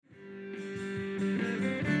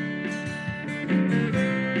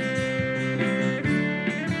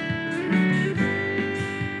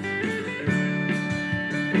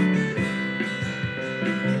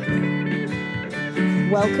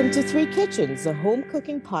Welcome to Three Kitchens, a home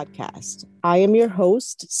cooking podcast. I am your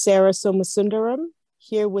host, Sarah Somasundaram,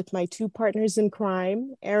 here with my two partners in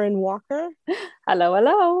crime, Erin Walker. Hello,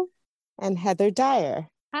 hello. And Heather Dyer.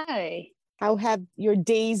 Hi. How have your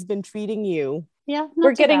days been treating you? Yeah,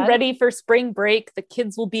 we're getting ready for spring break. The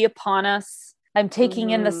kids will be upon us. I'm taking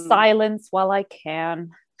in the silence while I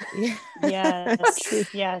can.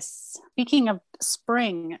 Yes. Speaking of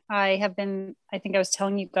spring, I think I was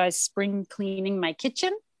telling you guys, spring cleaning my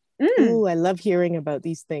kitchen. Ooh, I love hearing about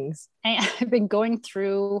these things. I've been going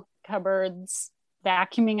through cupboards,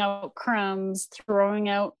 vacuuming out crumbs, throwing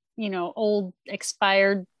out, old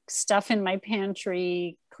expired stuff in my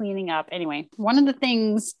pantry, cleaning up. Anyway, one of the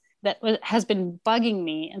things that has been bugging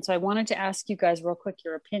me, and so I wanted to ask you guys real quick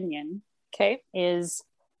your opinion, is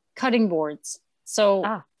cutting boards.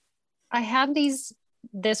 So I have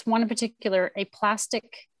this one in particular, a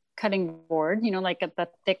plastic cutting board, like the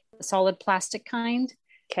thick, solid plastic kind.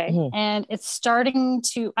 Okay. Mm-hmm. And it's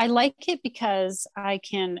I like it because I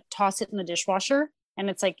can toss it in the dishwasher and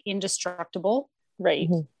it's like indestructible. Right.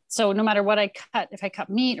 Mm-hmm. So no matter what I cut, if I cut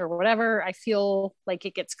meat or whatever, I feel like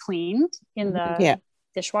it gets cleaned in the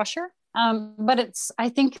dishwasher. But I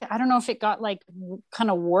don't know if it got like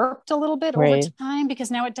kind of warped a little bit over time,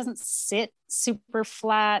 because now it doesn't sit super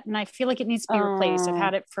flat and I feel like it needs to be replaced. I've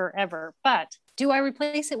had it forever, but do I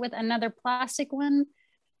replace it with another plastic one,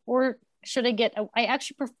 or should I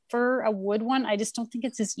actually prefer a wood one? I just don't think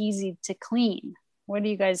it's as easy to clean. What do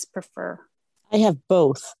you guys prefer? I have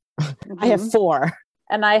both. Mm-hmm. I have 4.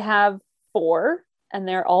 And I have 4 and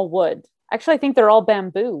they're all wood. Actually, I think they're all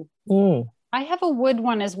bamboo. I have a wood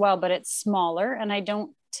one as well, but it's smaller and I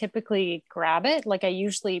don't typically grab it. Like I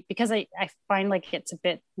usually, because I find like it's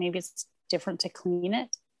maybe it's different to clean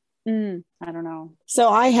it. I don't know. So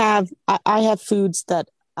I have foods that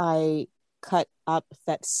I cut up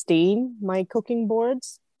that stain my cooking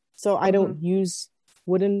boards. So I don't use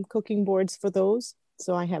wooden cooking boards for those.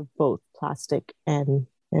 So I have both plastic and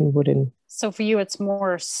wooden. So for you, it's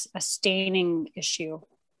more a staining issue.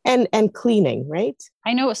 And cleaning, right?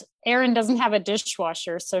 I know Erin doesn't have a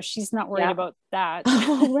dishwasher, so she's not worried about that.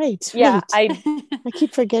 Oh, right. Yeah, I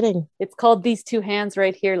keep forgetting. It's called These Two Hands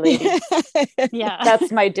right here, lady. Yeah.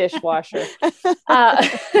 That's my dishwasher.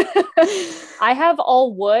 I have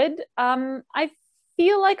all wood. I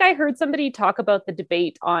feel like I heard somebody talk about the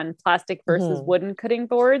debate on plastic versus wooden cutting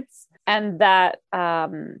boards, and that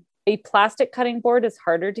a plastic cutting board is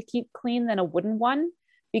harder to keep clean than a wooden one,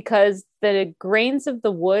 because the grains of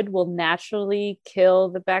the wood will naturally kill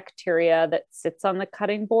the bacteria that sits on the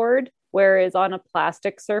cutting board. Whereas on a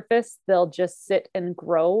plastic surface, they'll just sit and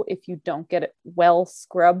grow if you don't get it well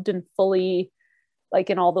scrubbed and fully, like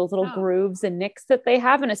in all those little grooves and nicks that they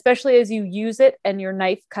have. And especially as you use it and your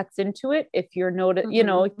knife cuts into it, if you're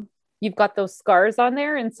you've got those scars on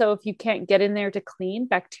there. And so if you can't get in there to clean,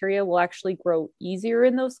 bacteria will actually grow easier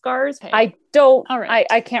in those scars. Okay.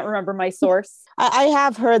 I can't remember my source. I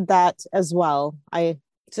have heard that as well.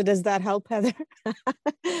 So does that help, Heather?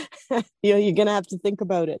 You're going to have to think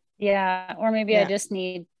about it. Yeah. Or maybe I just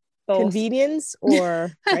need both. Convenience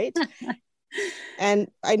or, right? And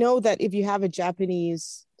I know that if you have a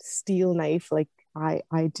Japanese steel knife, like I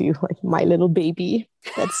do, like my little baby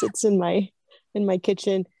that sits in my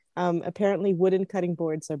kitchen, apparently wooden cutting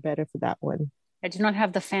boards are better for that one. I do not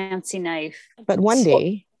have the fancy knife. But one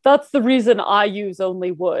day... That's the reason I use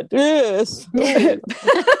only wood. Yes.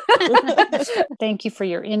 Thank you for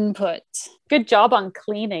your input. Good job on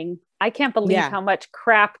cleaning. I can't believe how much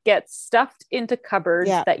crap gets stuffed into cupboards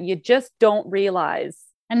that you just don't realize.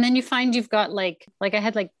 And then you find you've got like I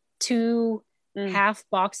had like 2 half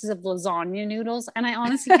boxes of lasagna noodles. And I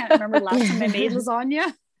honestly can't remember the last time I made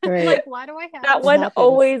lasagna. Right. Like, why do I have that one?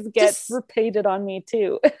 Always gets repeated on me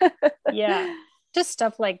too. Yeah, just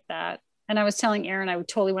stuff like that. And I was telling Erin, I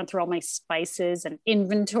totally went through all my spices and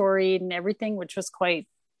inventory and everything, which was quite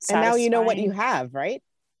satisfying. And now you know what you have, right?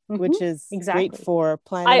 Which is great for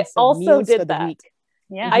planning. I also did that. Week.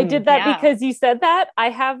 Yeah, I did that because you said that. I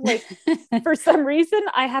have for some reason,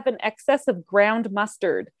 I have an excess of ground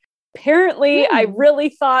mustard. Apparently, I really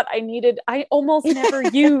thought I almost never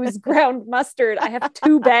use ground mustard. I have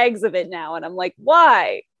 2 bags of it now. And I'm like,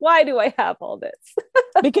 why? Why do I have all this?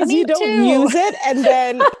 Because you don't use it. And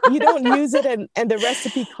then you don't use it and the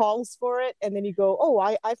recipe calls for it. And then you go, oh,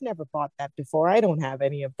 I've never bought that before. I don't have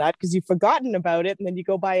any of that, because you've forgotten about it. And then you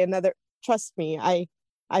go buy another. Trust me,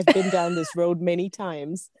 I've been down this road many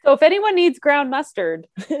times. So if anyone needs ground mustard,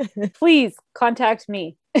 please contact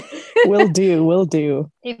me. Will do.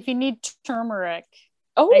 If you need turmeric,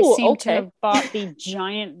 I seem to have bought the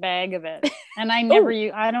giant bag of it, and I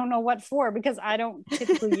don't know what for, because I don't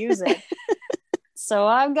typically use it. So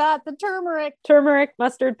I've got the turmeric,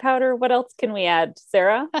 mustard powder. What else can we add,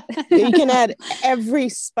 Sarah? You can add every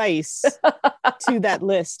spice to that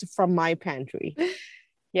list from my pantry.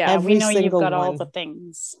 Yeah, every we know you've got all one. the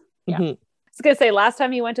things. Mm-hmm. Yeah. I was going to say, last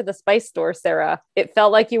time you went to the spice store, Sarah, it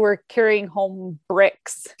felt like you were carrying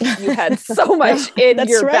bricks. You had so much in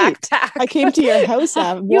That's your right. backpack. I came to your house.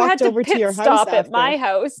 You had to pit stop at my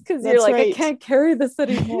house because you're like, right. I can't carry this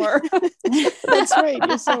anymore. That's right.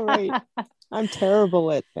 You're so right. I'm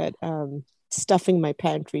terrible at stuffing my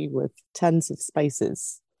pantry with tons of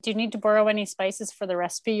spices. Do you need to borrow any spices for the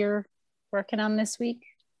recipe you're working on this week?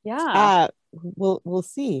 Yeah. We'll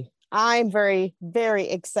see. I'm very, very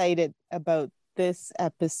excited about this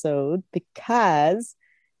episode because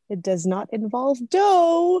it does not involve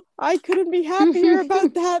dough. I couldn't be happier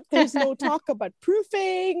about that. There's no talk about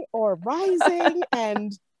proofing or rising.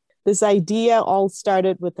 And this idea all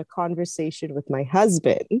started with a conversation with my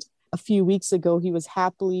husband. A few weeks ago, he was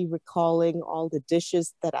happily recalling all the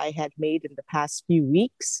dishes that I had made in the past few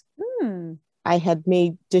weeks. I had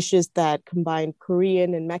made dishes that combined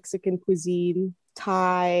Korean and Mexican cuisine,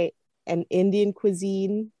 Thai and Indian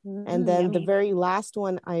cuisine. And then yummy. the very last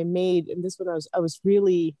one I made, and this one I was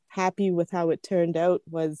really happy with how it turned out,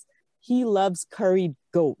 was he loves curried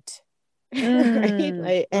goat.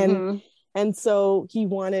 Right? And so he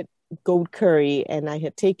wanted goat curry, and I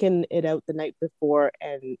had taken it out the night before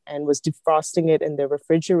and was defrosting it in the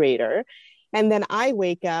refrigerator. And then I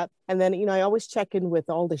wake up, and then, I always check in with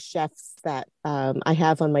all the chefs that I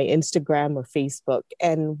have on my Instagram or Facebook.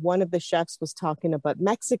 And one of the chefs was talking about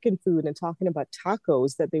Mexican food and talking about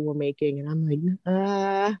tacos that they were making. And I'm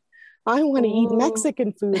like, I want to eat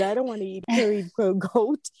Mexican food. I don't want to eat curried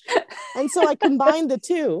goat. And so I combined the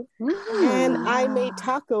two, and I made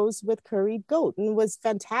tacos with curried goat, and it was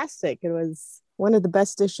fantastic. It was one of the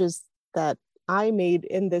best dishes that I made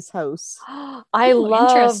in this house. I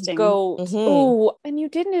love goat. Mm-hmm. Oh, and you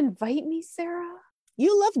didn't invite me, Sarah?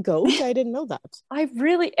 You love goat? I didn't know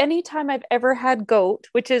that. Anytime I've ever had goat,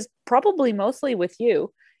 which is probably mostly with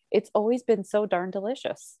you, it's always been so darn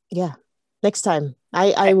delicious. Yeah. Next time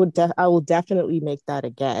I will definitely make that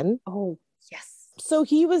again. Oh, yes. So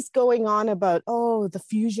he was going on about, the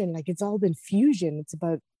fusion, like it's all been fusion. It's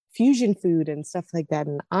about fusion food and stuff like that.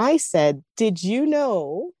 And I said, did you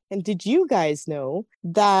know, and did you guys know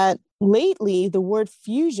that lately the word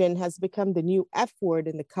fusion has become the new F word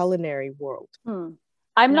in the culinary world?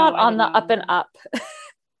 I'm not on the up and up.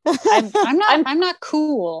 I'm not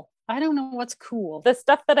cool. I don't know what's cool. The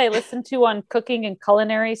stuff that I listen to on cooking and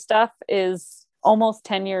culinary stuff is almost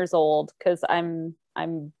 10 years old because I'm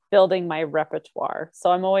building my repertoire.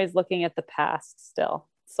 So I'm always looking at the past still.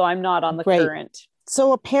 So I'm not on the current.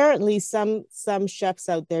 So apparently some chefs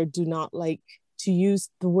out there do not like to use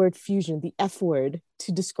the word fusion, the F word,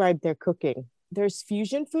 to describe their cooking. There's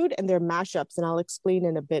fusion food and there are mashups, and I'll explain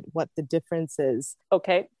in a bit what the difference is.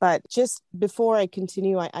 Okay. But just before I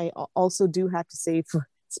continue, I also do have to say,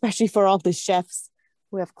 especially for all the chefs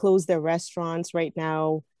who have closed their restaurants right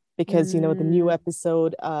now because, the new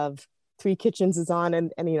episode of Three Kitchens is on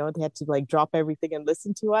and they had to like drop everything and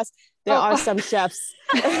listen to us. There are some chefs.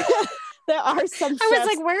 There are some chefs. I was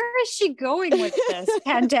like, where is she going with this?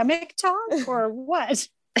 Pandemic talk or what?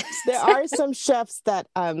 There are some chefs that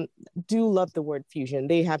do love the word fusion.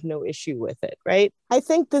 They have no issue with it, right? I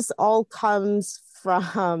think this all comes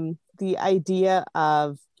from the idea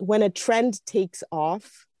of when a trend takes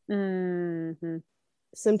off,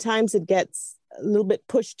 sometimes it gets a little bit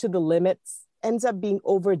pushed to the limits, ends up being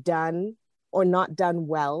overdone or not done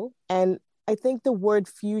well. And I think the word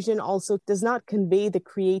fusion also does not convey the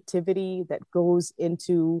creativity that goes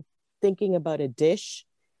into thinking about a dish.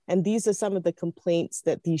 And these are some of the complaints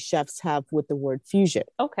that these chefs have with the word fusion.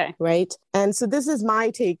 Okay. Right. And so this is my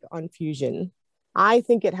take on fusion. I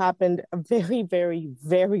think it happened a very, very,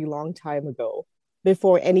 very long time ago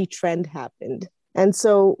before any trend happened. And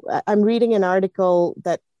so I'm reading an article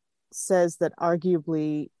that says that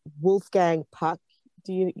arguably Wolfgang Puck,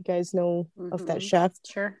 do you guys know of that chef?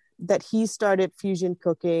 Sure. That he started fusion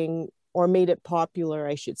cooking, or made it popular,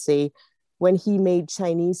 I should say, when he made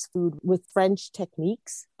Chinese food with French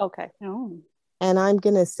techniques. Okay. Oh. And I'm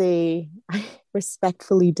going to say I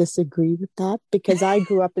respectfully disagree with that because I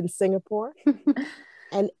grew up in Singapore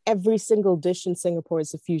and every single dish in Singapore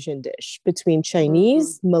is a fusion dish between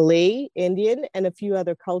Chinese, Malay, Indian, and a few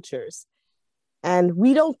other cultures. And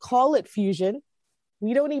we don't call it fusion.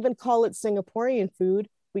 We don't even call it Singaporean food.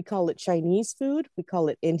 We call it Chinese food, we call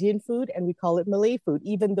it Indian food, and we call it Malay food,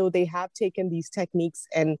 even though they have taken these techniques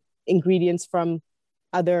and ingredients from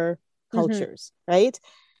other cultures, right?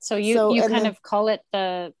 So you kind of call it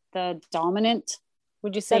the dominant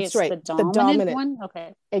Would you say That's it's right. the dominant one?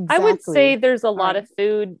 Okay. I would Exactly. say there's a lot right. of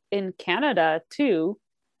food in Canada too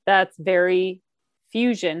that's very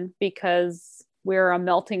fusion because we're a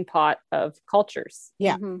melting pot of cultures.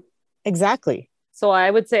 Yeah. Mm-hmm. Exactly. So I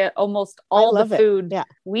would say almost all the love it. food Yeah.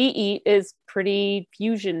 we eat is pretty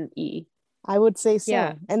fusion-y. I would say so.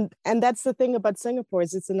 Yeah. And that's the thing about Singapore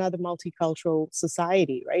is it's another multicultural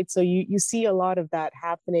society, right? So you see a lot of that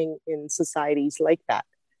happening in societies like that.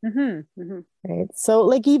 Mm-hmm. Mm-hmm. Right. So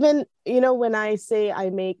like even, when I say I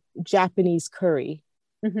make Japanese curry,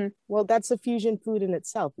 Mm-hmm. well, that's a fusion food in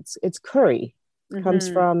itself. It's curry. It comes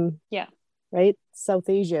Mm-hmm. from Yeah. right, South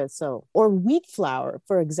Asia. So, or wheat flour,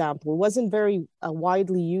 for example, wasn't very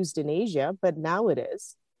widely used in Asia, but now it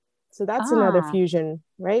is. So that's another fusion,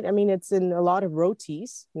 right? I mean, it's in a lot of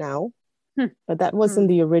rotis now, but that wasn't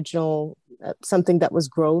the original something that was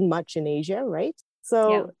grown much in Asia, right?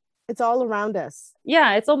 So it's all around us.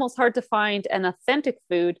 Yeah, it's almost hard to find an authentic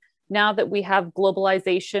food now that we have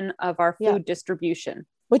globalization of our food distribution.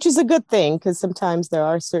 Which is a good thing, because sometimes there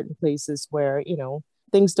are certain places where,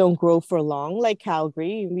 things don't grow for long, like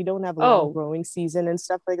Calgary. We don't have a long growing season and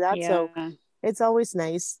stuff like that. Yeah. So it's always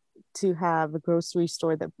nice to have a grocery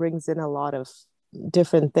store that brings in a lot of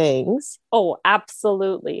different things. Oh,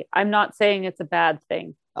 absolutely. I'm not saying it's a bad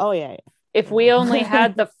thing. Oh, yeah. If we only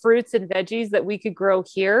had the fruits and veggies that we could grow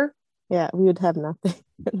here, yeah, we would have nothing.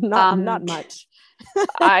 Not much.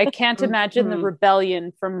 I can't imagine the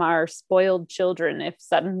rebellion from our spoiled children if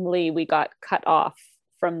suddenly we got cut off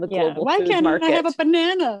from the global Why food can't market. I have a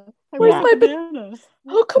banana? Where's my banana?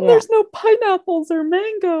 How come there's no pineapples or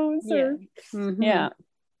mangoes? Yeah.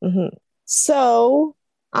 Mm-hmm. So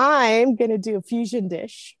I'm gonna do a fusion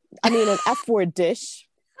dish. I mean, an F word dish.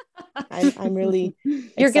 I'm really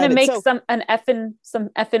You're excited. gonna make some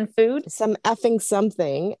effing food, some effing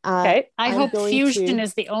something. Okay. I hope fusion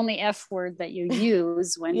is the only F word that you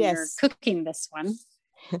use when you're cooking this one.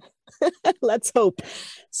 Let's hope.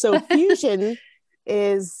 So fusion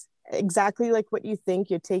is exactly like what you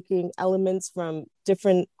think. You're taking elements from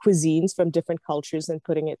different cuisines, from different cultures, and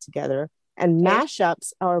putting it together. And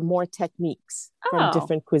mashups are more techniques from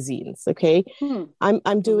different cuisines. Okay.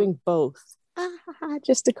 I'm doing both.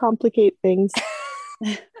 Just to complicate things.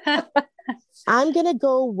 I'm gonna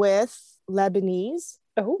go with Lebanese.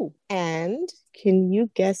 Oh. And can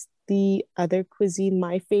you guess the other cuisine?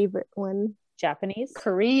 My favorite one? Japanese?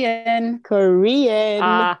 Korean.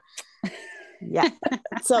 Yeah.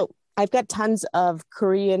 So I've got tons of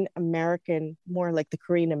Korean American, more like the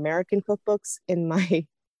Korean American cookbooks in my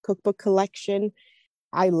cookbook collection.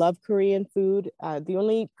 I love Korean food. The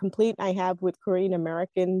only complaint I have with Korean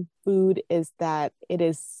American food is that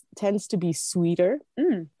it tends to be sweeter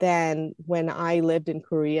than when I lived in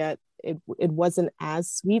Korea. It wasn't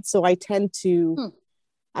as sweet, so I tend to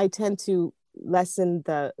lessen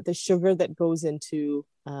the sugar that goes into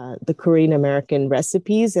the Korean American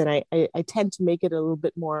recipes, and I tend to make it a little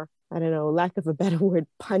bit more, I don't know, lack of a better word,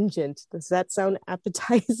 pungent. Does that sound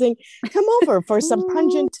appetizing? Come over for some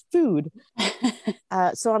pungent food.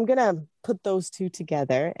 So I'm gonna put those two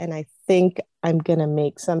together, and I think I'm gonna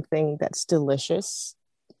make something that's delicious.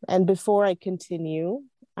 And before I continue,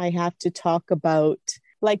 I have to talk about,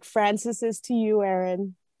 like Francis is to you,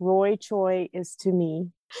 Erin, Roy Choi is to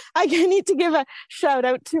me. I need to give a shout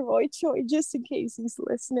out to Roy Choi just in case he's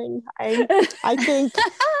listening. I think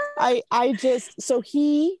so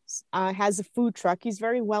he has a food truck. He's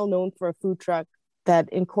very well known for a food truck that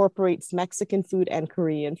incorporates Mexican food and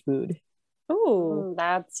Korean food. Oh,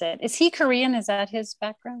 that's it. Is he Korean? Is that his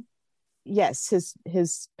background? Yes,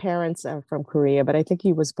 his parents are from Korea, but I think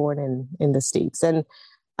he was born in the States. And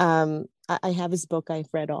I have his book. I've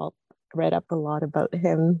read up a lot about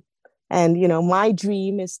him. And, my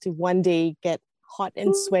dream is to one day get hot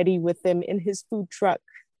and sweaty with him in his food truck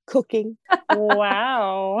cooking.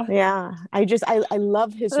 Wow. Yeah. I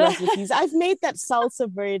love his recipes. I've made that salsa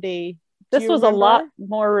verde. This was a lot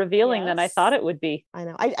more revealing than I thought it would be. I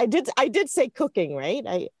know. I did say cooking,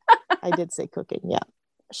 right? I did say cooking. Yeah.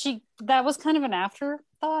 That was kind of an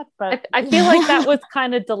afterthought, but I feel like that was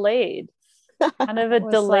kind of delayed. Kind of a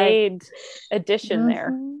delayed addition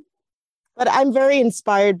there. But I'm very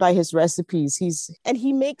inspired by his recipes.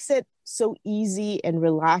 He makes it so easy and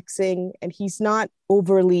relaxing, and he's not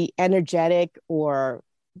overly energetic or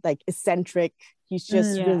like eccentric. He's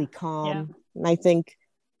just really calm. Yeah. And I think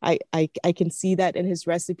I can see that in his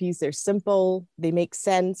recipes. They're simple, they make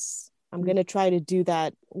sense. I'm going to try to do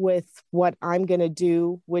that with what I'm going to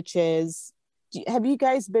do, which is, have you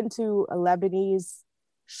guys been to a Lebanese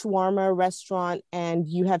shawarma restaurant and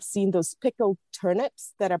you have seen those pickled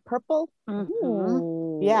turnips that are purple?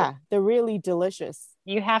 Mm-hmm. Yeah, they're really delicious.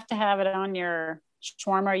 You have to have it on your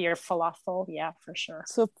shawarma, your falafel. Yeah, for sure.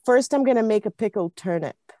 So first I'm going to make a pickled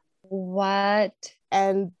turnip. What?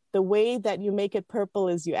 And the way that you make it purple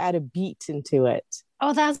is you add a beet into it.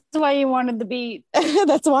 Oh, that's why you wanted the beet.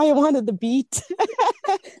 That's why I wanted the beet.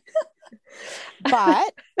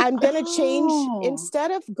 But I'm going to change,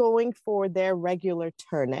 instead of going for their regular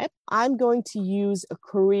turnip, I'm going to use a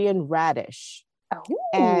Korean radish.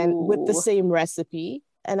 And with the same recipe.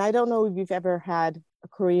 And I don't know if you've ever had a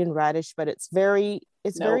Korean radish, but it's very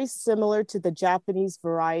similar to the Japanese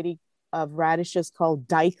variety of radishes called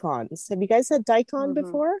daikons. Have you guys had daikon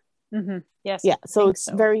before? Mm-hmm. Yes. Yeah. So it's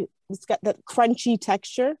got that crunchy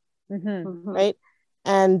texture, right?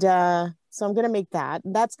 And so I'm going to make that.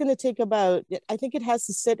 That's going to take I think it has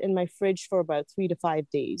to sit in my fridge for about 3 to 5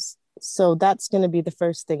 days. So that's going to be the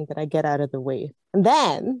first thing that I get out of the way. And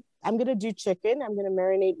then I'm going to do chicken. I'm going to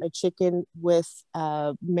marinate my chicken with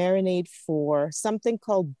marinade for something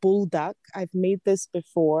called bull duck. I've made this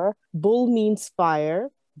before. Bull means fire.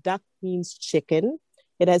 Duck means chicken.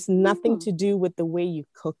 It has nothing to do with the way you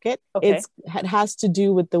cook it. Okay. It has to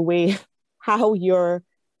do with the way how your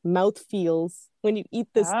mouth feels when you eat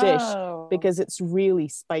this dish, because it's really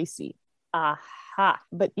spicy. Aha.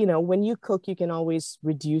 But when you cook, you can always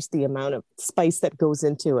reduce the amount of spice that goes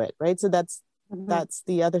into it, right? So that's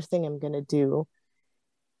the other thing I'm going to do.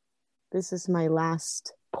 This is my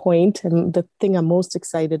last point and the thing I'm most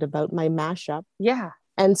excited about, my mashup. Yeah.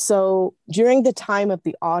 And so during the time of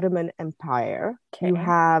the Ottoman Empire, you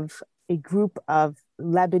have a group of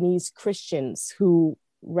Lebanese Christians who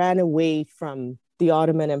ran away from the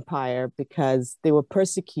Ottoman Empire because they were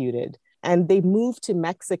persecuted, and they moved to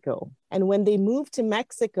Mexico. And when they moved to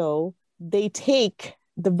Mexico, they take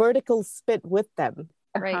the vertical spit with them.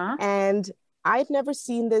 Right. And I've never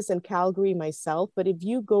seen this in Calgary myself, but if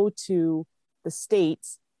you go to the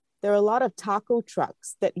States, there are a lot of taco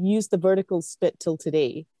trucks that use the vertical spit till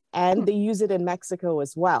today, and they use it in Mexico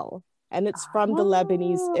as well. And it's from the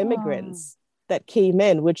Lebanese immigrants that came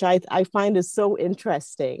in, which I find is so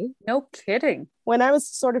interesting. No kidding. When I was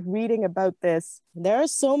sort of reading about this, there are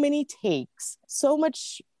so many takes, so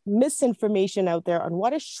much misinformation out there on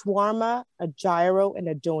what a shawarma, a gyro, and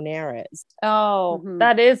a doner is.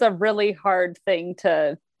 That is a really hard thing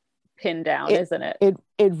to pin down, isn't it?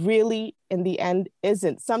 It really, in the end,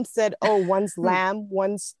 isn't. Some said, one's lamb,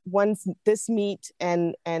 one's this meat,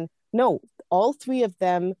 and no, all three of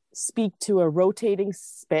them speak to a rotating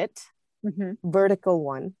spit. Vertical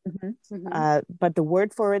one. But the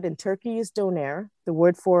word for it in Turkey is doner. The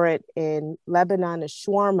word for it in Lebanon is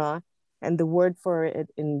shawarma. And the word for it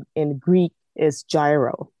in Greek is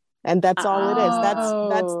gyro. And that's all it is.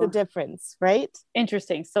 That's the difference, right?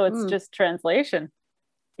 Interesting. So it's just translation.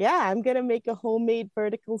 Yeah, I'm going to make a homemade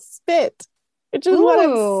vertical spit, which is what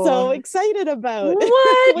I'm so excited about.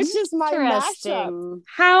 What? Which is my mashup.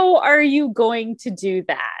 How are you going to do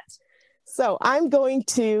that? So I'm going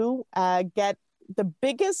to get the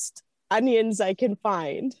biggest onions I can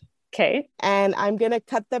find. Okay. And I'm going to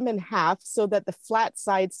cut them in half so that the flat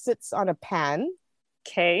side sits on a pan.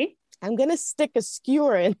 Okay. I'm going to stick a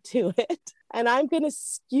skewer into it. And I'm going to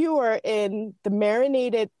skewer in the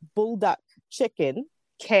marinated bulldog chicken.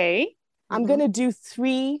 Okay. I'm going to do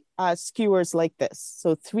 3 skewers like this.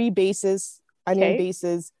 So 3 bases, onion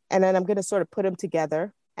bases. And then I'm going to sort of put them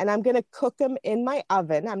together. And I'm going to cook them in my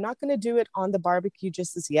oven. I'm not going to do it on the barbecue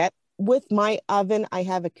just as yet. With my oven, I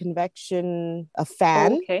have a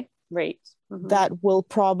fan. Okay, right. That will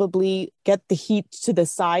probably get the heat to the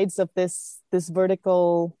sides of this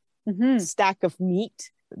vertical stack of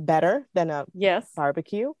meat better than a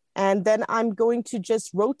barbecue. And then I'm going to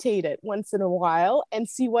just rotate it once in a while and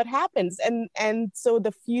see what happens. And so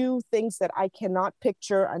the few things that I cannot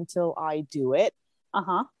picture until I do it.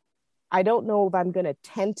 I don't know if I'm going to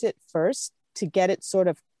tent it first to get it sort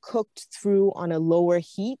of cooked through on a lower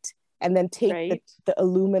heat, and then take the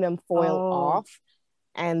aluminum foil off,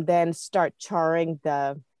 and then start charring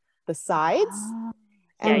the sides.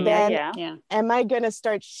 Am I going to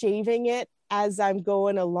start shaving it as I'm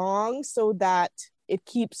going along so that it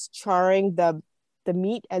keeps charring the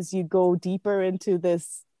meat as you go deeper into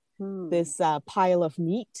this pile of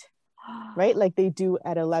meat? Right, like they do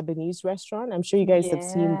at a Lebanese restaurant. I'm sure you guys have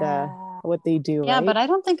seen what they do. Yeah, right? But I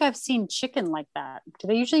don't think I've seen chicken like that. Do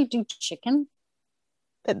they usually do chicken?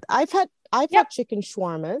 I've had chicken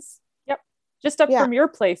shawarmas. Yep, just up from your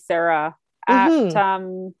place, Sarah, at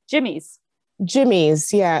Jimmy's.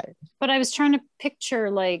 Jimmy's, yeah. But I was trying to picture,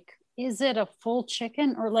 like, is it a full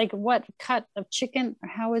chicken, or like what cut of chicken, or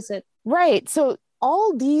how is it? Right. So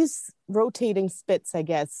all these rotating spits, I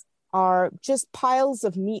guess, are just piles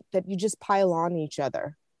of meat that you just pile on each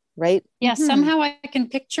other, right? Yeah, Mhm. somehow I can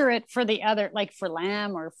picture it for the other, like for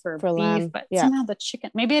lamb or for beef, lamb, but yeah. somehow the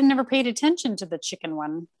chicken, maybe I've never paid attention to the chicken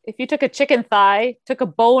one. If you took a chicken thigh, took a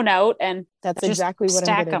bone out, and That's Just exactly what I'm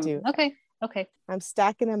stack going to them. do. Okay. I'm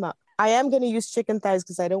stacking them up. I am going to use chicken thighs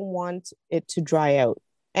because I don't want it to dry out.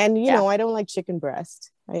 And, you Yeah. know, I don't like chicken breast.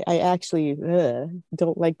 I actually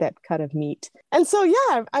don't like that cut of meat. And so,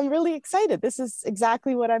 yeah, I'm really excited. This is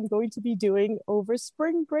exactly what I'm going to be doing over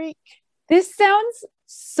spring break. this sounds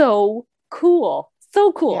so cool.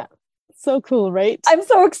 So cool. Yeah. So cool, right? I'm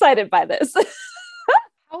so excited by this.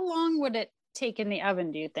 How long would it take in the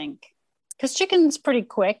oven, do you think? Because chicken's pretty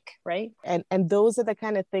quick, right? And those are the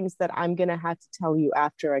kind of things that I'm going to have to tell you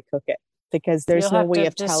after I cook it, because there's You'll no have way to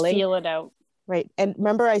of just telling. feel it out. Right. And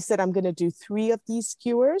remember I said I'm going to do 3 of these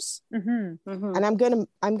skewers, Mhm. Mhm. and I'm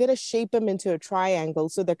going to shape them into a triangle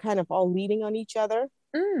so they're kind of all leaning on each other.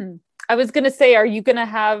 I was gonna say, are you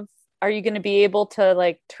gonna be able to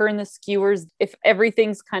like turn the skewers if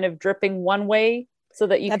everything's kind of dripping one way so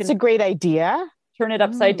that you That's can a great idea. turn it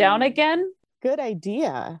upside down Mm. again? Good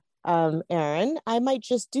idea. Erin, I might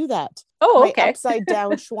just do that. Oh, My okay. upside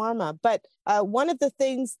down shawarma. But one of the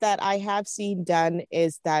things that I have seen done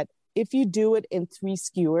is that if you do it in 3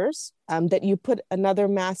 skewers, that you put another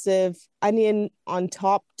massive onion on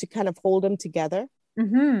top to kind of hold them together.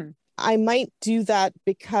 Mm-hmm. I might do that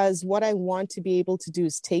because what I want to be able to do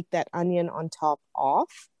is take that onion on top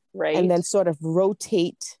off, Right. and then sort of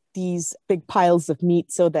rotate these big piles of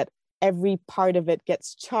meat so that every part of it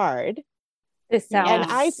gets charred. This sounds And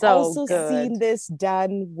I've so also good. seen this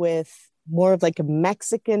done with more of like a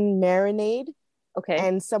Mexican marinade, Okay.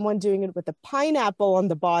 and someone doing it with a pineapple on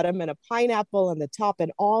the bottom and a pineapple on the top,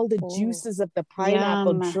 and all the Oh, juices of the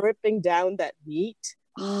pineapple yum. dripping down that meat.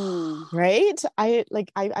 Mm. Right?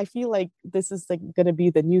 I feel like this is like going to be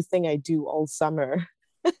the new thing I do all summer.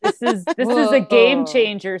 This is a game Whoa.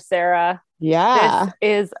 changer, Sarah. Yeah. This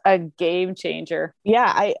is a game changer.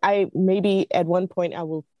 Yeah, I maybe at one point I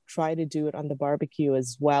will try to do it on the barbecue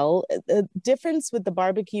as well. The difference with the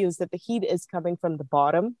barbecue is that the heat is coming from the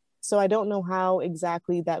bottom. So I don't know how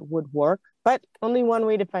exactly that would work, but only one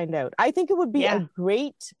way to find out. I think it would be Yeah. a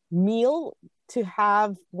great meal to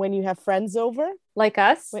have when you have friends over. Like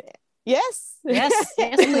us? Yes. Yes,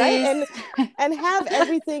 Right? please. And have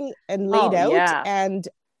everything and laid Oh, out, yeah.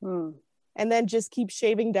 Mm. and then just keep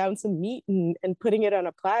shaving down some meat and putting it on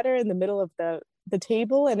a platter in the middle of the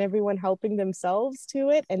table, and everyone helping themselves to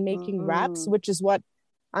it and making wraps, which is what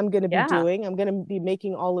I'm going to be Yeah. doing. I'm going to be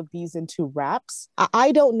making all of these into wraps.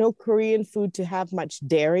 I don't know Korean food to have much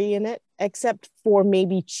dairy in it, except for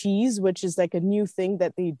maybe cheese, which is like a new thing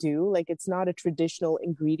that they do. Like it's not a traditional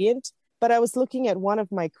ingredient. But I was looking at one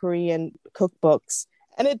of my Korean cookbooks,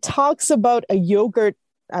 and it talks about a yogurt,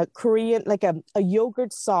 Korean, like a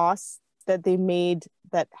yogurt sauce that they made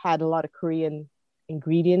that had a lot of Korean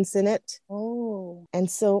ingredients in it. Oh. And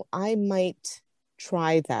so I might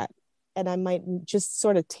try that, and I might just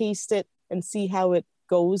sort of taste it and see how it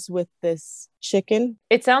goes with this chicken.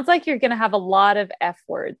 It sounds like you're going to have a lot of F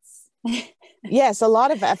words. Yes, a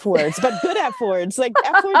lot of F words, but good F words, like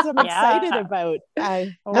F words I'm excited Yeah. about.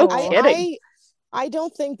 No kidding. I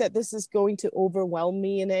don't think that this is going to overwhelm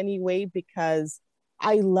me in any way, because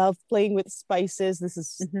I love playing with spices. This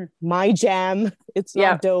is my jam. It's not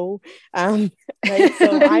Yeah. dough. Right?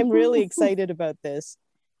 So I'm really excited about this.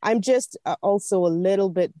 I'm just also a little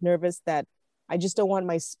bit nervous that I just don't want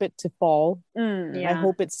my spit to fall. Mm. I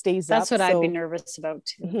hope it stays That's up. what I'd be nervous about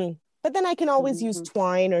too. Mhm. But then I can always use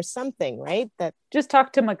twine or something, right? That Just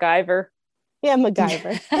talk to MacGyver. Yeah,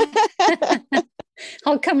 MacGyver.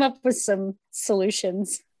 I'll come up with some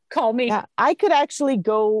solutions. Call me. Yeah, I could actually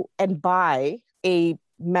go and buy a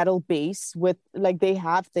metal base with, like, they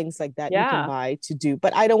have things like that you Yeah. can buy to do,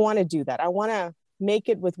 but I don't want to do that. I want to make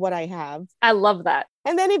it with what I have. I love that.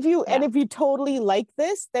 And then if you totally like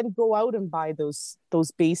this, then go out and buy those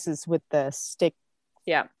bases with the stick.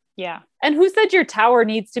 Yeah. Yeah. And who said your tower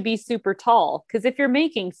needs to be super tall? Because if you're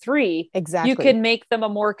making 3, Exactly. you can make them a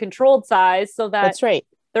more controlled size so that That's right.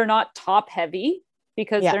 they're not top heavy,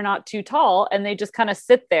 because Yeah. they're not too tall, and they just kind of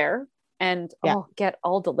sit there and get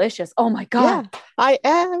all delicious. Oh my God. Yeah, I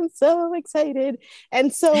am so excited.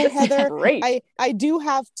 And so, This is Heather, great. I do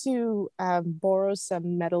have to borrow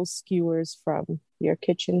some metal skewers from your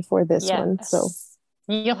kitchen for this one. So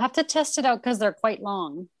you'll have to test it out because they're quite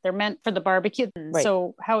long. They're meant for the barbecue. Right.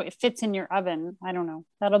 So how it fits in your oven, I don't know.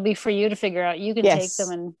 That'll be for you to figure out. You can Yes. take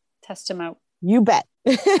them and test them out. you bet.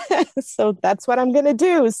 So that's what I'm going to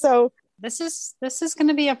do. So This is going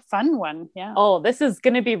to be a fun one. Yeah. Oh, this is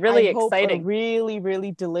going to be really I hope exciting. a really,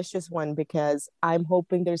 really delicious one, because I'm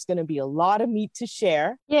hoping there's going to be a lot of meat to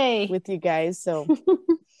share Yay. with you guys. So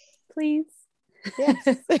please?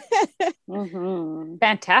 Yes.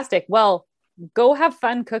 Fantastic. Well, go have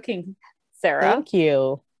fun cooking, Sarah. Thank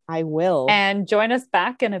you. I will. And join us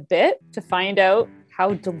back in a bit to find out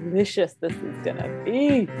how delicious this is going to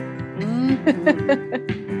be.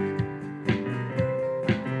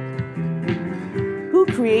 Who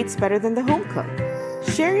creates better than the home cook?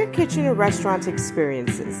 Share your kitchen or restaurant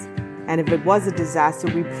experiences. And if it was a disaster,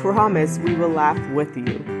 we promise we will laugh with you.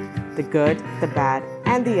 The good, the bad,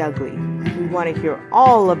 and the ugly. We want to hear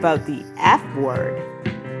all about the F word.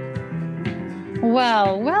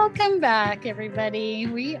 Well, welcome back, everybody.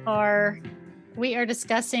 We are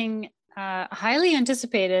discussing highly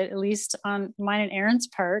anticipated, at least on mine and Erin's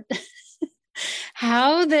part,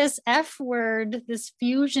 how this F word, this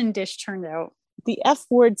fusion dish turned out. The F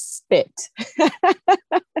word spit.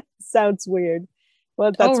 Sounds weird.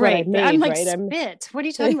 Well, that's what I made, I'm like, right? Spit. What are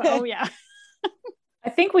you talking about? Oh, yeah. I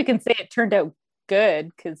think we can say it turned out good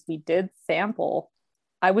because we did sample.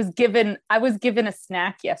 I was given a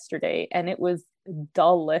snack yesterday and it was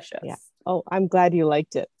delicious. Yeah. Oh, I'm glad you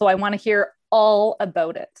liked it. So I want to hear all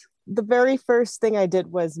about it. The very first thing I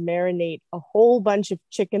did was marinate a whole bunch of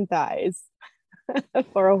chicken thighs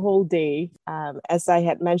for a whole day. As I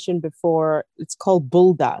had mentioned before, it's called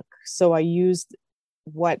buldak. So I used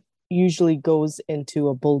what usually goes into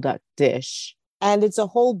a buldak dish. And it's a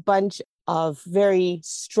whole bunch of very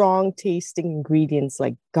strong tasting ingredients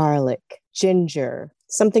like garlic, ginger,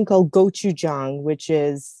 something called gochujang, which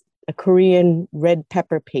is a Korean red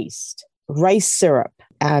pepper paste, rice syrup,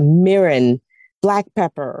 mirin, black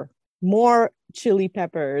pepper, more chili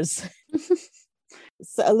peppers,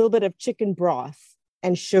 so a little bit of chicken broth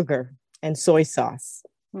and sugar and soy sauce.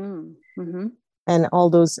 Mm-hmm. And all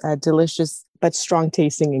those delicious but strong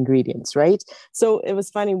tasting ingredients, right? So it was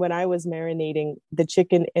funny when I was marinating the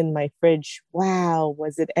chicken in my fridge. Wow,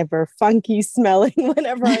 was it ever funky smelling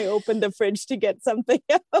whenever I opened the fridge to get something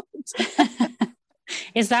out?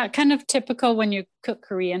 Is that kind of typical when you cook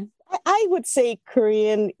Korean? I would say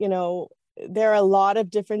Korean, there are a lot of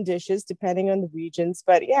different dishes depending on the regions.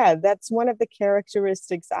 But yeah, that's one of the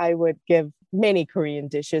characteristics I would give many Korean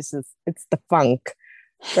dishes. It's the funk.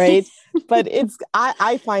 Right. But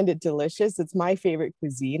I find it delicious. It's my favorite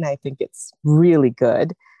cuisine. I think it's really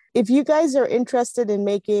good. If you guys are interested in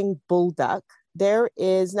making buldak,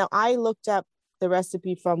 now I looked up the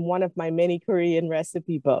recipe from one of my many Korean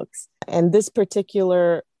recipe books. And this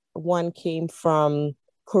particular one came from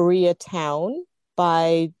Koreatown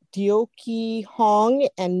by Deoki Hong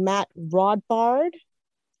and Matt Rodbard.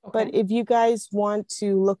 Okay. But if you guys want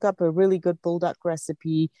to look up a really good buldak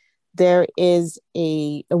recipe, there is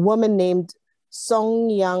a woman named Song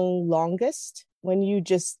Young Longest. When you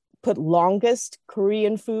just put longest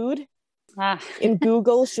Korean food in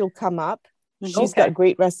Google, she'll come up. She's got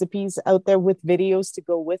great recipes out there with videos to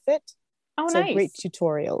go with it. Oh, so nice. Great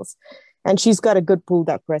tutorials. And she's got a good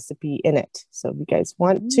buldak recipe in it. So if you guys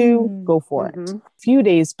want to, go for it. A few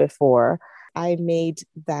days before, I made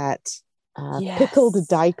that pickled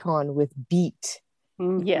daikon with beet.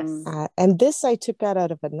 Yes. And this I took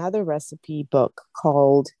out of another recipe book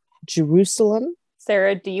called Jerusalem.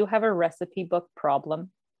 Sarah, do you have a recipe book problem?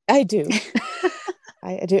 I do.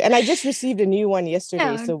 I do. And I just received a new one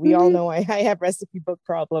yesterday. So we all know I have recipe book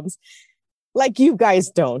problems. Like you guys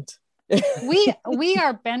don't. we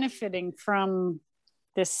are benefiting from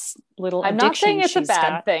this little I'm not saying it's a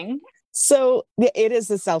bad thing. So it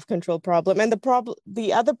is a self-control problem. And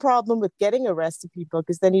the other problem with getting a recipe book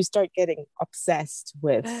is then you start getting obsessed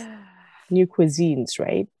with new cuisines,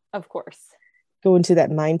 right? Of course. Go into that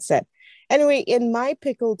mindset. Anyway, in my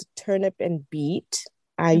pickled turnip and beet,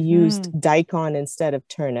 I used daikon instead of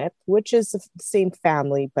turnip, which is the same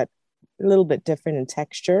family, but a little bit different in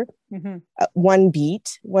texture. One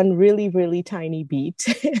really, really tiny beet.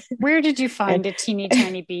 Where did you find a teeny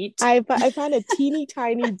tiny beet? I found a teeny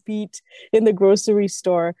tiny beet in the grocery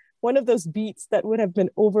store. One of those beets that would have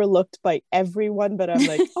been overlooked by everyone, but I'm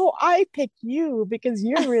like, oh, I picked you because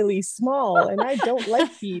you're really small and I don't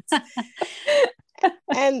like beets.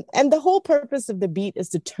 And the whole purpose of the beet is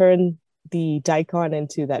to turn the daikon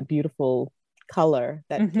into that beautiful color,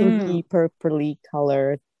 that pinky purpley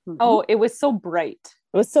color. Oh, it was so bright.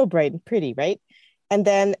 It was so bright and pretty, right? And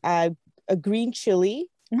then a green chili.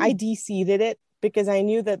 I de-seeded it because I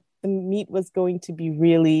knew that the meat was going to be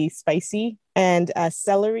really spicy. And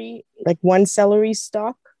celery, like one celery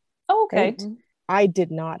stalk. Oh, okay. Right? I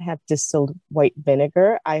did not have distilled white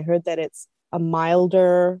vinegar. I heard that it's a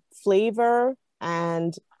milder flavor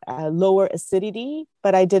and lower acidity,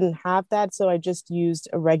 but I didn't have that. So I just used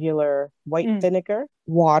a regular white vinegar,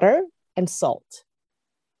 water, and salt.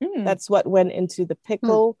 That's what went into the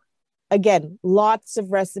pickle. again, lots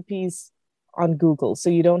of recipes on Google. So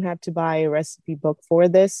you don't have to buy a recipe book for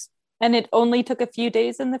this. And it only took a few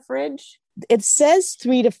days in the fridge? It says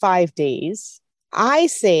 3 to 5 days. I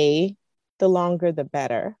say the longer the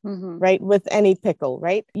better, right? With any pickle,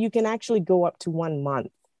 right? You can actually go up to 1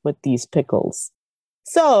 month with these pickles.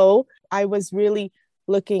 So I was really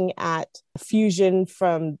looking at fusion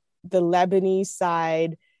from the Lebanese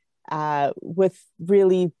side with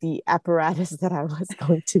really the apparatus that I was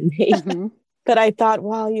going to make. But I thought,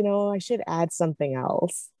 well, you know, I should add something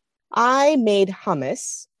else. I made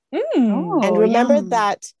hummus. And remember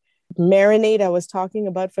that marinade I was talking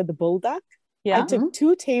about for the bulldog? Yeah. I took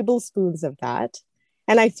 2 tablespoons of that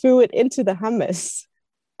and I threw it into the hummus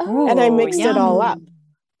and I mixed it all up.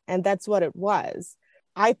 And that's what it was.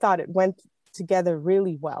 I thought it went together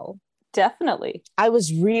really well. Definitely. I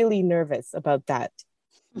was really nervous about that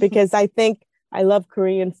because I think I love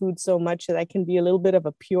Korean food so much that I can be a little bit of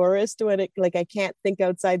a purist when it, like, I can't think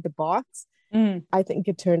outside the box. I think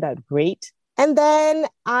it turned out great. And then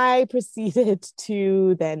I proceeded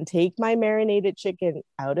to then take my marinated chicken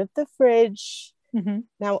out of the fridge.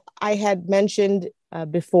 Now, I had mentioned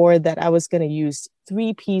before that I was going to use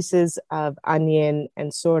 3 pieces of onion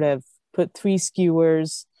and sort of put 3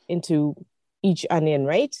 skewers into each onion,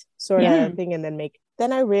 right? Sort of thing. And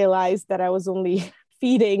then I realized that I was only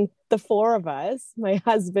feeding the 4 of us, my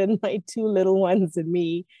husband, my 2 little ones, and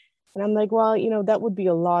me. And I'm like, well, you know, that would be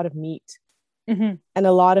a lot of meat. And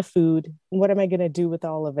a lot of food. What am I going to do with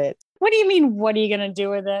all of it? What do you mean? What are you going to do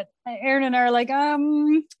with it? Aaron and I are like,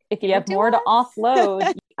 if you have more to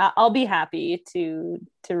offload, I'll be happy to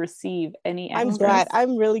receive any extras. I'm glad.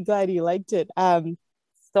 I'm really glad you liked it. So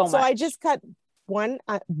much. I just cut one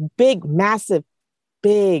big, massive,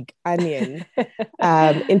 big onion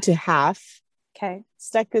into half. Okay.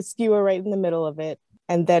 Stuck the skewer right in the middle of it,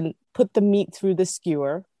 and then put the meat through the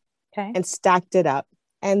skewer. Okay. And stacked it up.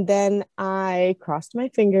 And then I crossed my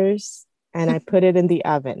fingers and I put it in the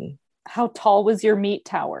oven. How tall was your meat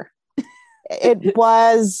tower? It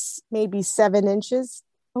was maybe 7 inches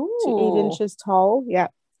to 8 inches tall. Yeah.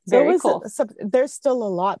 Very cool. There's still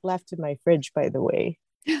a lot left in my fridge, by the way.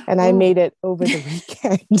 And I made it over the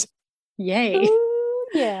weekend. Yay. Ooh,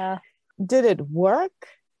 yeah. Did it work?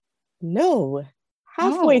 No.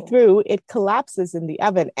 Halfway through, it collapses in the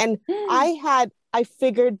oven. And I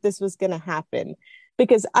figured this was going to happen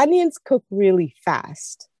because onions cook really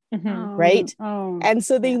fast, right? And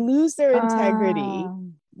so they lose their integrity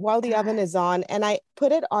while the oven is on. And I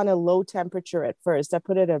put it on a low temperature at first. I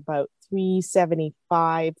put it at about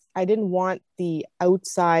 375. I didn't want the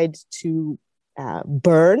outside to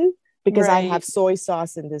burn because I have soy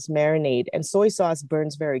sauce in this marinade, and soy sauce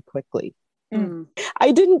burns very quickly.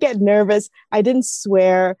 I didn't get nervous. I didn't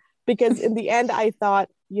swear because in the end, I thought,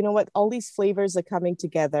 you know what, all these flavors are coming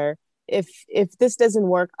together. If this doesn't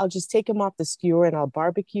work, I'll just take them off the skewer and I'll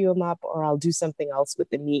barbecue them up, or I'll do something else with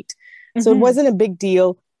the meat. So it wasn't a big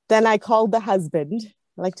deal. Then I called the husband.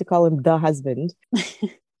 I like to call him the husband.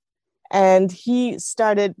 And he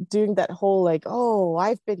started doing that whole like, oh,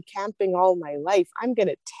 I've been camping all my life. I'm going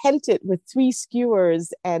to tent it with 3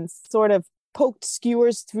 skewers, and sort of poked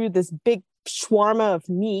skewers through this big shawarma of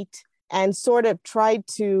meat and sort of tried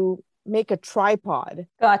to make a tripod.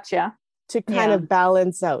 Gotcha. To kind of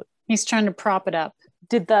balance out. He's trying to prop it up.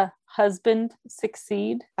 Did the husband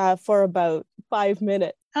succeed? For about 5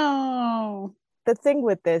 minutes. Oh. The thing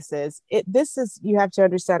with this is, you have to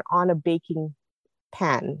understand, on a baking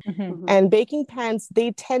pan. And baking pans,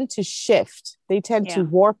 they tend to shift. They tend to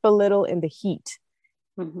warp a little in the heat.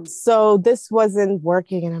 So this wasn't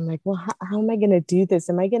working. And I'm like, well, how am I going to do this?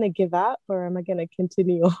 Am I going to give up, or am I going to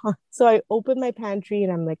continue on? So I opened my pantry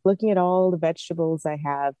and I'm like looking at all the vegetables I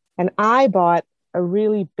have. And I bought a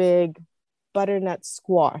really big butternut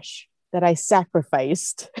squash that I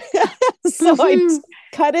sacrificed. So I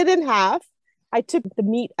cut it in half. I took the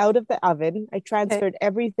meat out of the oven. I transferred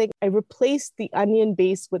everything. I replaced the onion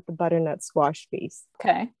base with the butternut squash base.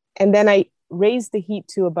 Okay. And then I raised the heat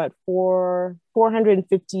to about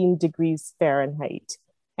 415 degrees Fahrenheit.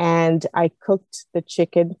 And I cooked the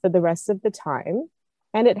chicken for the rest of the time,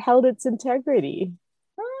 and it held its integrity.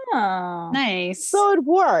 Oh, nice. So it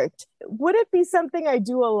worked. Would it be something I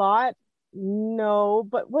do a lot? No,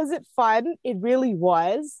 but was it fun? It really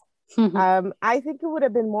was. I think it would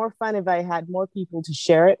have been more fun if I had more people to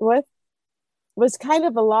share it with. It was kind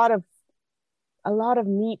of a lot of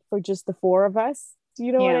meat for just the 4 of us. Do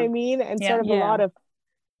you know what I mean? And sort of a lot of,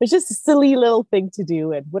 it's just a silly little thing to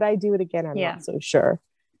do. And would I do it again? I'm not so sure.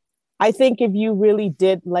 I think if you really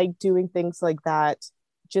did like doing things like that,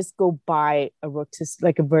 just go buy a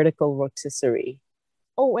vertical rotisserie.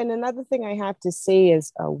 Oh, and another thing I have to say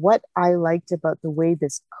is what I liked about the way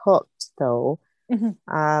this cooked, though,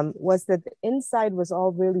 was that the inside was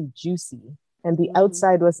all really juicy and the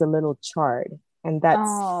outside was a little charred. And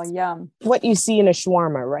that's yum. what you see in a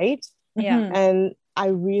shawarma, right? Yeah. And I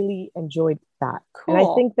really enjoyed that. Cool. And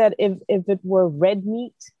I think that if it were red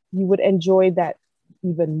meat, you would enjoy that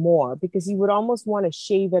even more because you would almost want to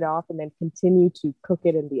shave it off and then continue to cook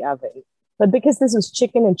it in the oven. But because this was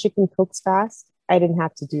chicken and chicken cooks fast, I didn't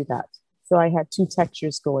have to do that. So I had two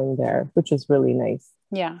textures going there, which was really nice.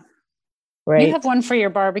 Yeah. Right. You have one for your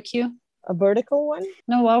barbecue? A vertical one?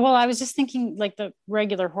 No, well, I was just thinking like the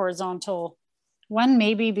regular horizontal one,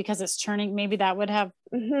 maybe because it's turning, maybe that would have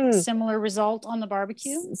similar result on the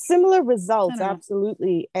barbecue. Similar results,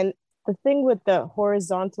 absolutely. And the thing with the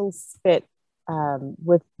horizontal spit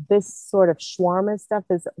with this sort of shawarma stuff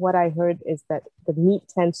is what I heard is that the meat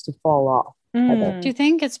tends to fall off. Do you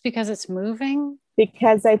think it's because it's moving?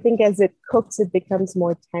 Because I think as it cooks, it becomes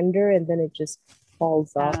more tender and then it just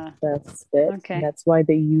falls off the spit. Okay. And that's why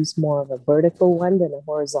they use more of a vertical one than a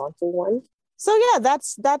horizontal one. So yeah,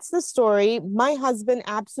 that's the story. My husband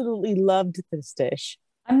absolutely loved this dish.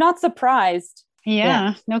 I'm not surprised.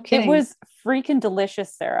 Yeah, no kidding. It was freaking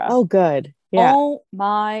delicious, Sarah. Oh, good. Yeah. Oh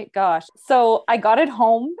my gosh. So I got it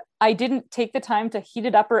home. I didn't take the time to heat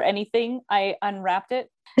it up or anything. I unwrapped it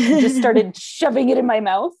and just started shoving it in my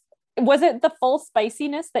mouth. Was it the full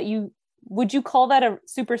spiciness that would you call that a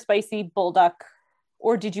super spicy bulldog?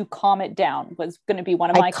 Or did you calm it down? Was going to be one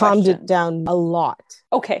of my questions. I calmed it down a lot.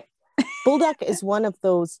 Okay. Buldak is one of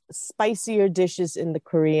those spicier dishes in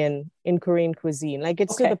Korean cuisine. Like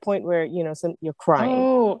it's to the point where, you're crying.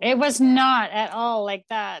 Oh, it was not at all like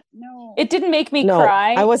that. No. It didn't make me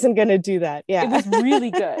cry. I wasn't going to do that. Yeah. It was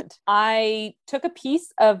really good. I took a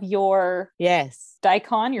piece of your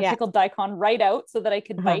daikon, your pickled daikon right out so that I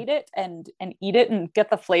could bite it and eat it and get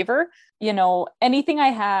the flavor. Anything I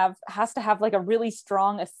have has to have like a really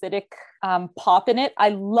strong acidic pop in it. I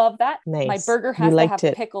love that. Nice. My burger has to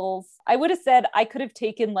have pickles. I would have said I could have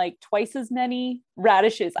taken like twice as many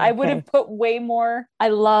radishes. I would have put way more. I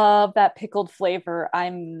love that pickled flavor.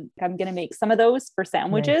 I'm going to make some of those for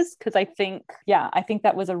sandwiches because I think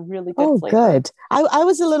that was a really good flavor. Oh, good. I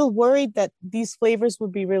was a little worried that these flavors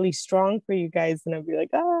would be really strong for you guys and I'd be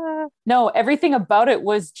like, No, everything about it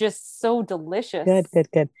was just so delicious. Good.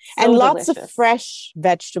 So and lots of fresh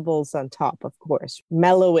vegetables on top, of course.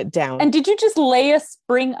 Mellow it down. And did you just lay a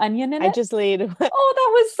spring onion in it? I just laid. Oh, that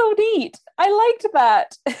was so neat. I liked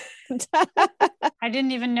that. I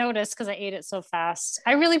didn't even notice because I ate it so fast.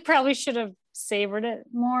 I really probably should have savored it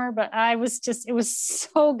more, but it was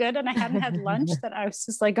so good. And I hadn't had lunch that I was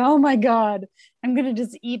just like, oh my God, I'm going to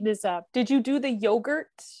just eat this up. Did you do the yogurt?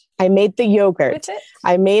 I made the yogurt. With it?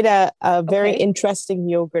 I made a very interesting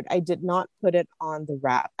yogurt. I did not put it on the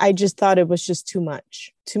wrap. I just thought it was just too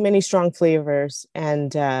much, too many strong flavors.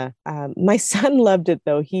 And my son loved it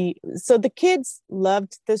though. So the kids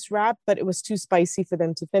loved this wrap, but it was too spicy for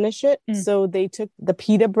them to finish it. So they took the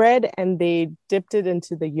pita bread and they dipped it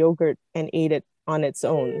into the yogurt and ate it on its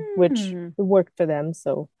own, which worked for them.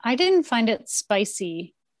 So I didn't find it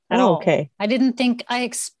spicy at all. Okay. I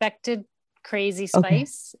expected crazy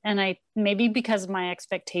spice and I maybe because my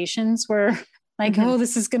expectations were like oh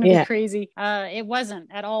this is gonna be crazy, it wasn't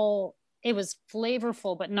at all. It was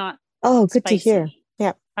flavorful but not good spicy. To hear.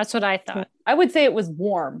 Yeah, that's what I thought. I would say it was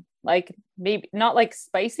warm, like maybe not like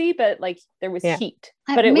spicy but like there was heat,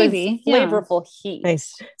 but it was flavorful heat.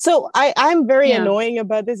 Nice. So I'm very annoying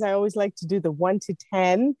about this. I always like to do the 1 to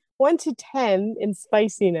 10. 1 to 10 in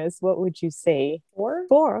spiciness, what would you say? 4?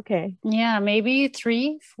 4, okay. Yeah, maybe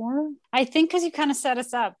 3, 4. I think because you kind of set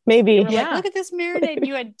us up. Maybe. You were like, look at this marinade.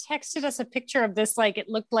 You had texted us a picture of this, like it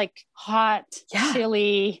looked like hot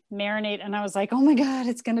chili marinade. And I was like, oh my God,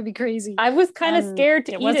 it's going to be crazy. I was kind of scared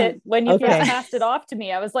to eat it when you first passed it off to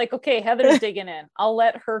me. I was like, okay, Heather's digging in. I'll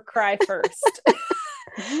let her cry first.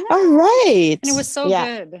 All right. And it was so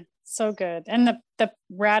good. So good. And the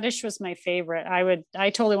radish was my favorite. I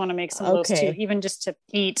totally want to make some of those too, even just to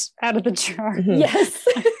eat out of the jar. Yes.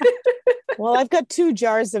 Well, I've got 2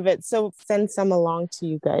 jars of it, so send some along to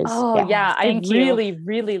you guys. Oh yeah, I really,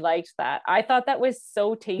 really liked that. I thought that was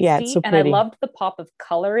so tasty, and I loved the pop of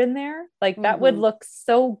color in there. Like that would look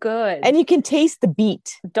so good. And you can taste the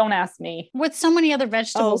beet. Don't ask me. With so many other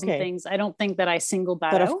vegetables and things, I don't think that I singled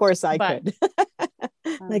that out. But of course I could.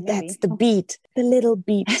 Like that's the beet, the little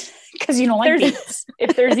beet. Because you don't like beets.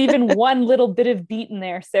 If there's even one little bit of beet in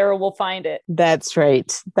there, Sarah will find it. That's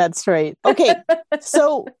right. Okay,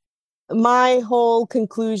 so my whole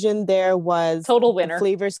conclusion there was total winner. The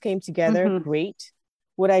flavors came together. Great.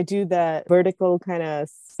 Would I do the vertical kind of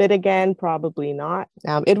spit again? Probably not.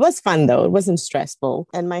 It was fun though. It wasn't stressful.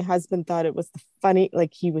 And my husband thought it was funny.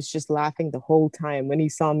 Like he was just laughing the whole time when he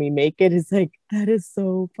saw me make it. He's like, that is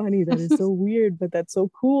so funny. That is so weird, but that's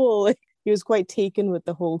so cool. He was quite taken with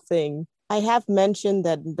the whole thing. I have mentioned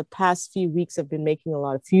that the past few weeks I've been making a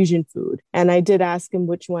lot of fusion food. And I did ask him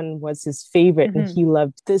which one was his favorite. And he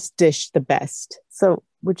loved this dish the best. So,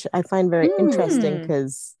 which I find very interesting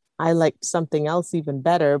because I liked something else even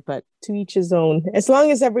better, but to each his own. As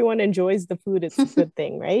long as everyone enjoys the food, it's a good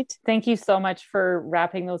thing, right? Thank you so much for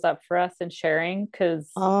wrapping those up for us and sharing,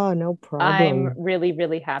 because oh, no problem. I'm really,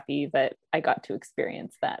 really happy that I got to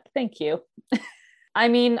experience that. Thank you. I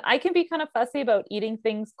mean, I can be kind of fussy about eating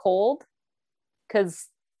things cold because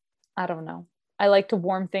I don't know. I like to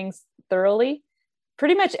warm things thoroughly.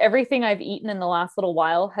 Pretty much everything I've eaten in the last little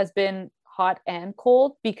while has been hot and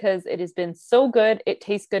cold because it has been so good. It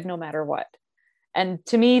tastes good no matter what. And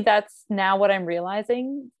to me, that's now what I'm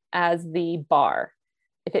realizing as the bar.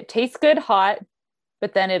 If it tastes good hot,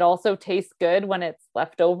 but then it also tastes good when it's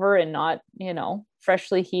left over and not,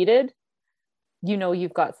 freshly heated,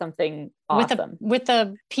 you've got something awesome. With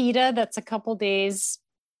a pita that's a couple days,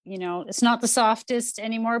 it's not the softest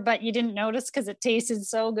anymore, but you didn't notice because it tasted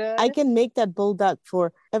so good. I can make that buldak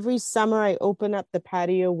for every summer. I open up the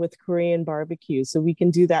patio with Korean barbecue. So we can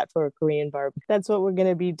do that for a Korean barbecue. That's what we're going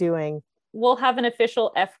to be doing. We'll have an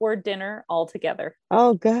official F-word dinner all together.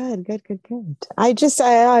 Oh, good. I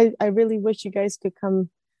really wish you guys could come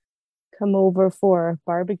over for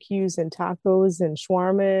barbecues and tacos and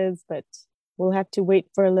shawarmas, but we'll have to wait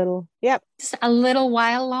for a little. Yep. Just a little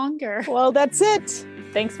while longer. Well, that's it.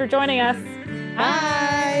 Thanks for joining us.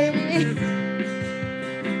 Bye.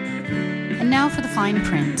 And now for the fine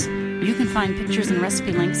print. You can find pictures and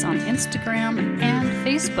recipe links on Instagram and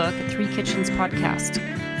Facebook at Three Kitchens Podcast.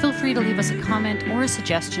 Feel free to leave us a comment or a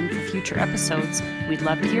suggestion for future episodes. We'd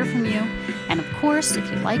love to hear from you. And of course,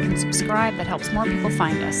 if you like and subscribe, that helps more people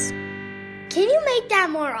find us. Can you make that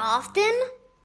more often?